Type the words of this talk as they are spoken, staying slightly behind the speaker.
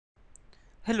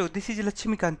Hello, this is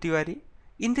Lakshmikant Tiwari.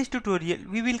 In this tutorial,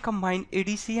 we will combine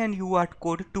ADC and UART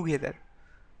code together,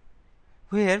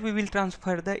 where we will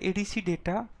transfer the ADC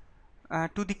data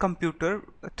to the computer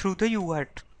through the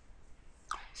UART.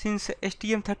 Since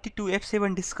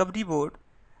STM32F7 discovery board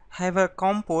have a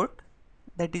COM port,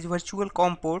 that is virtual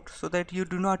COM port, so that you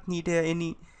do not need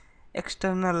any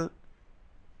external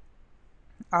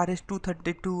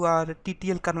RS-232 or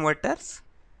TTL converters.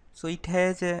 So it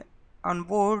has a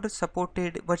onboard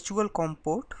supported virtual COM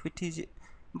port, which is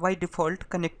by default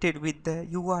connected with the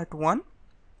UART1.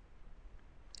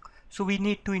 So we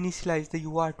need to initialize the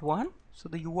UART1. So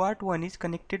the UART1 is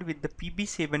connected with the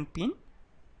PB7 pin.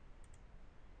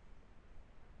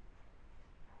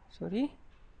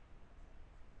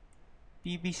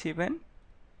 PB7.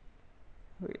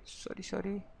 Wait,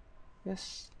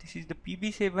 yes, this is the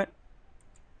PB7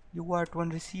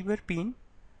 UART1 receiver pin,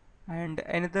 and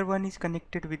another one is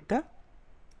connected with the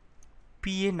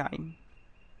PA9.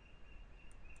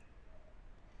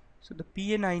 So the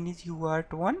PA9 is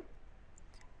UART1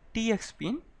 TX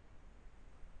pin.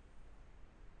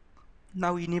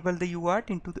 Now enable the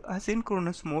UART into the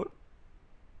asynchronous mode.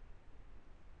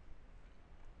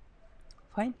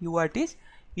 Fine, UART is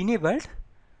enabled.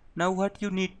 Now what you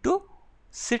need to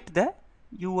set the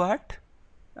UART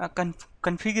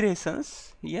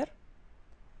configurations here.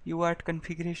 UART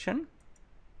configuration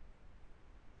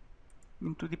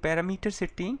into the parameter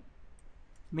setting,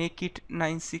 make it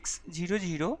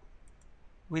 9600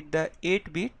 with the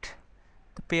 8-bit,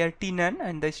 the pair T none,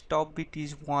 and the stop bit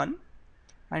is 1,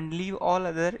 and leave all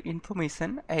other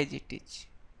information as it is,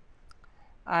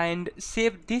 and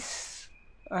save this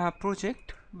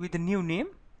project with a new name,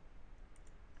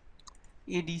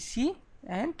 ADC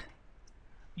and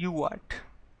UART.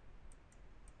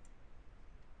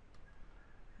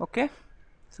 Okay,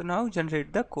 so now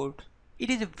generate the code.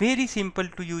 It is very simple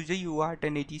to use a UART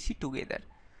and ADC together.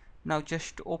 Now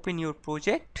just open your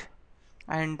project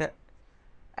and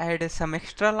add some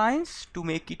extra lines to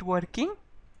make it working.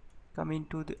 Come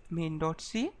into the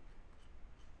main.c,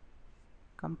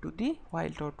 come to the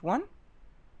while.1.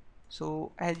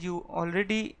 So as you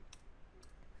already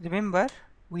remember,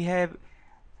 we have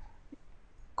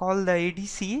called the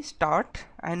ADC start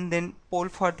and then poll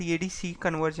for the ADC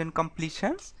conversion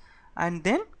completions, and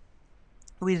then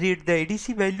we read the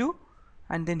ADC value,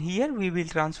 and then here we will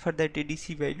transfer that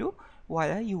ADC value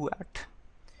via UART.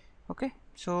 Okay,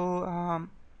 so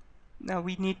now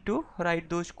we need to write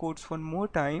those codes one more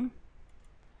time.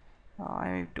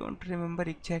 I don't remember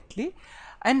exactly.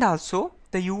 And also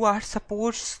the UART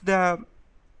supports the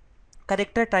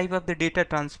character type of the data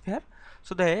transfer,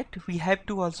 so that we have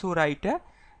to also write a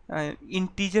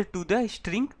integer to the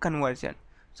string conversion.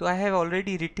 So I have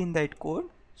already written that code,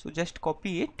 so just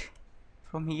copy it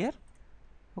from here.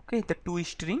 Okay, the to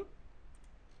string,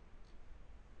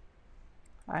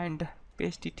 and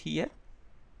paste it here.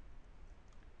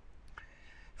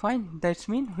 Fine, that's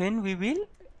mean when we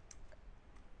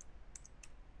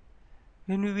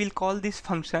will call this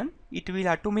function, it will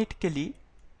automatically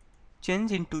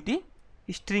change into the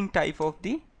string type of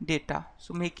the data.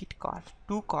 So make it car,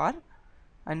 to car,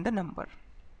 and the number.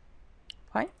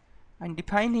 Fine, and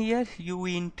define here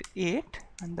uint 8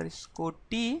 underscore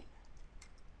t,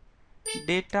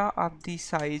 data of the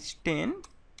size 10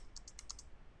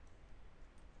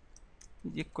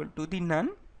 is equal to the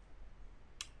none.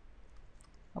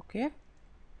 Okay,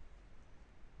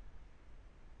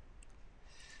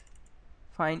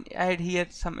 fine, add here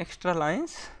some extra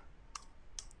lines,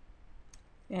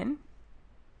 n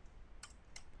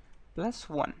plus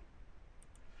 1.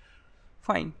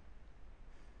 Fine,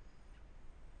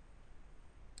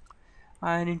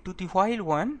 and into the while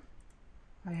one,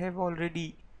 I have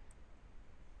already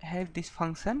have this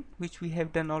function which we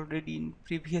have done already in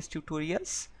previous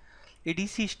tutorials.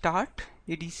 ADC start,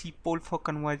 ADC poll for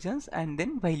conversions, and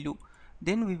then value.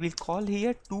 Then we will call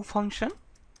here to function,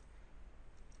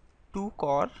 to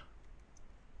core,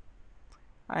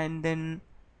 and then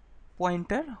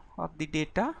pointer of the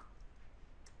data,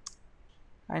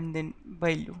 and then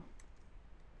value.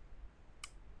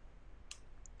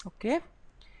 Okay,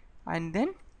 and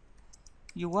then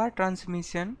UART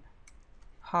transmission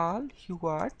HAL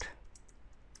UART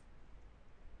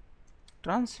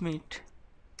transmit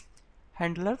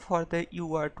handler for the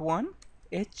UART1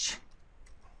 H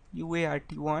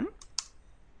UART1,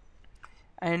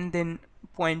 and then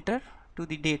pointer to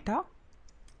the data,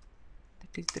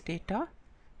 that is the data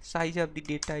size of the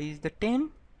data is the 10,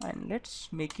 and let's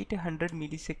make it 100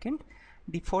 millisecond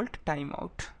default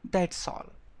timeout. That's all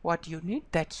what you need,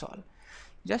 that's all.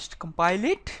 Just compile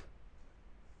it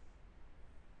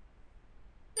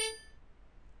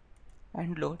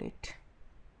and load it.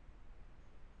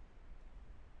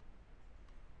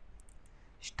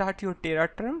 start your Tera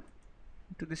term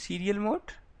to the serial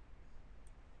mode.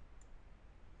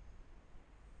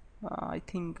 I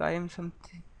think I am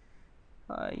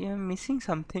missing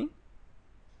something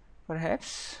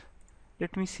perhaps.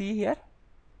 Let me see here.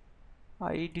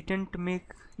 I didn't make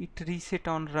it reset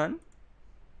on run.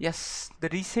 Yes, the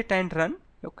reset and run.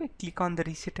 Okay, click on the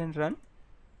reset and run,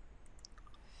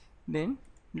 then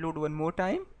load one more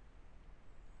time.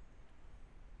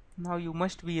 Now you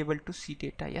must be able to see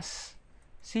data. Yes,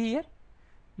 see here,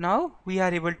 now we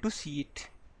are able to see it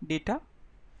data.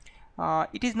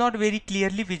 It is not very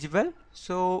clearly visible,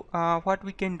 so what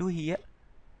we can do here,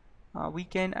 we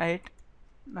can add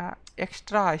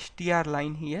extra str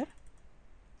line here,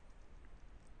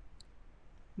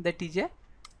 that is a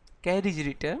carriage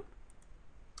return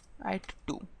at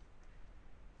 2.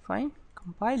 Fine,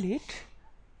 compile it.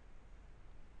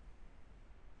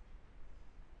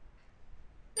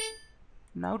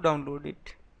 Now download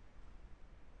it.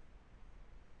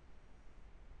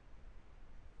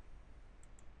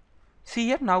 See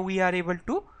here, now we are able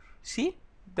to see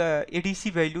the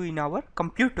ADC value in our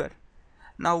computer.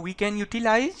 Now we can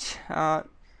utilize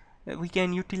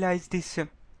this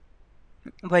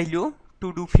value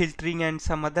to do filtering and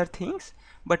some other things,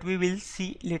 but we will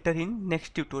see later in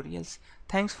next tutorials.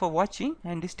 Thanks for watching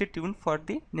and stay tuned for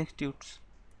the next tutorials.